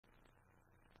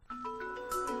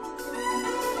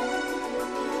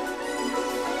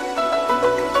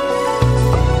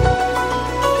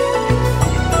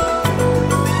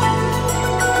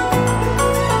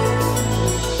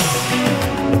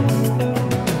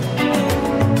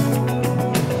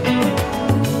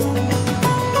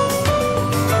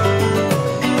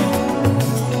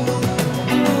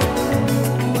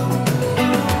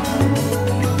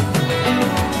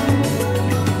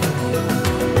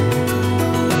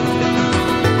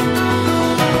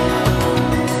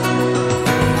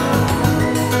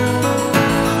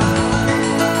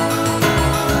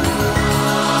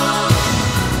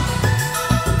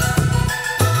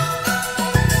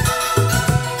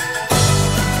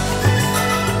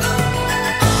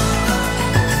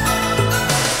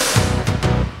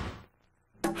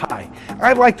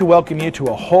I'd like to welcome you to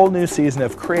a whole new season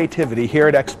of creativity here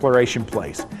at Exploration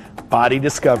Place. Body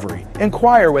Discovery,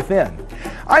 Inquire Within.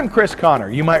 I'm Chris Connor.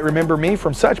 You might remember me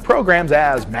from such programs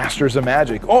as Masters of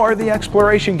Magic or the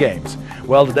Exploration Games.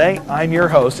 Well, today I'm your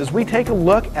host as we take a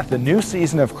look at the new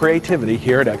season of creativity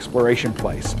here at Exploration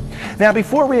Place. Now,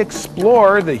 before we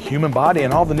explore the human body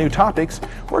and all the new topics,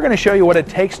 we're going to show you what it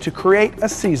takes to create a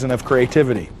season of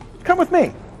creativity. Come with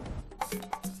me.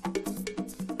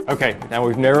 Okay, now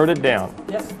we've narrowed it down.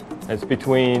 Yes. It's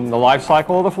between the life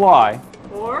cycle of the fly,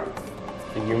 Or?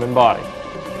 the human body.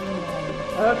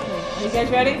 Okay. Are you guys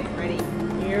ready? Ready.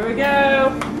 Here we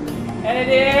go. And it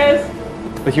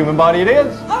is... The human body it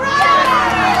is. All right!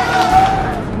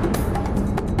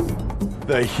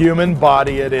 The human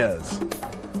body it is.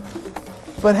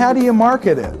 But how do you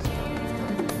market it?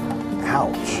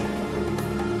 Ouch.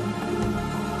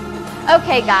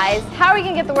 Okay guys, how are we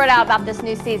going to get the word out about this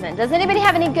new season? Does anybody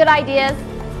have any good ideas?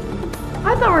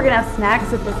 I thought we were going to have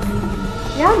snacks at this meeting.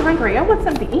 Yeah, I'm hungry. I want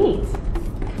something to eat.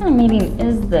 What kind of meeting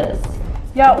is this?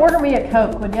 Yeah, order me a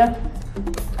Coke, would you?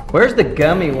 Where's the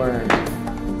gummy worm?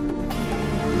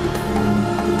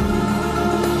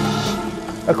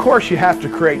 Of course, you have to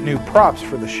create new props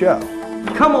for the show.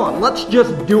 Come on, let's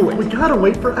just do it. We gotta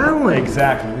wait for Alan.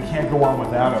 Exactly. We can't go on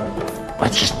without him.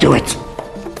 Let's just do it.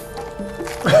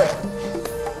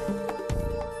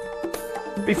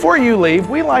 Before you leave,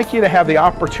 we'd like you to have the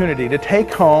opportunity to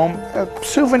take home a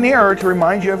souvenir to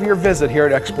remind you of your visit here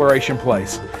at Exploration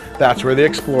Place. That's where the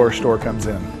Explorer Store comes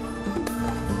in.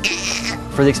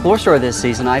 For the Explorer Store this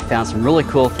season, I found some really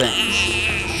cool things.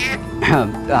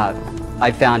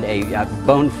 I found a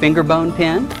finger bone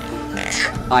pen.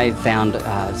 I found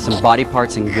some body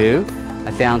parts and goo.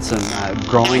 I found some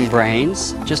growing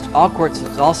brains. Just all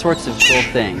sorts of cool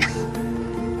things.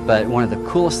 But one of the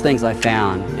coolest things I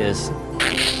found is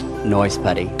noise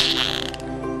putty.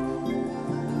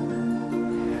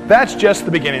 That's just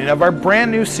the beginning of our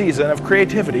brand new season of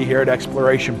creativity here at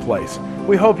Exploration Place.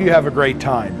 We hope you have a great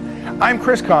time. I'm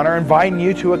Chris Connor, inviting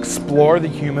you to explore the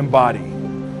human body.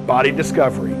 Body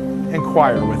Discovery.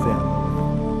 Inquire Within.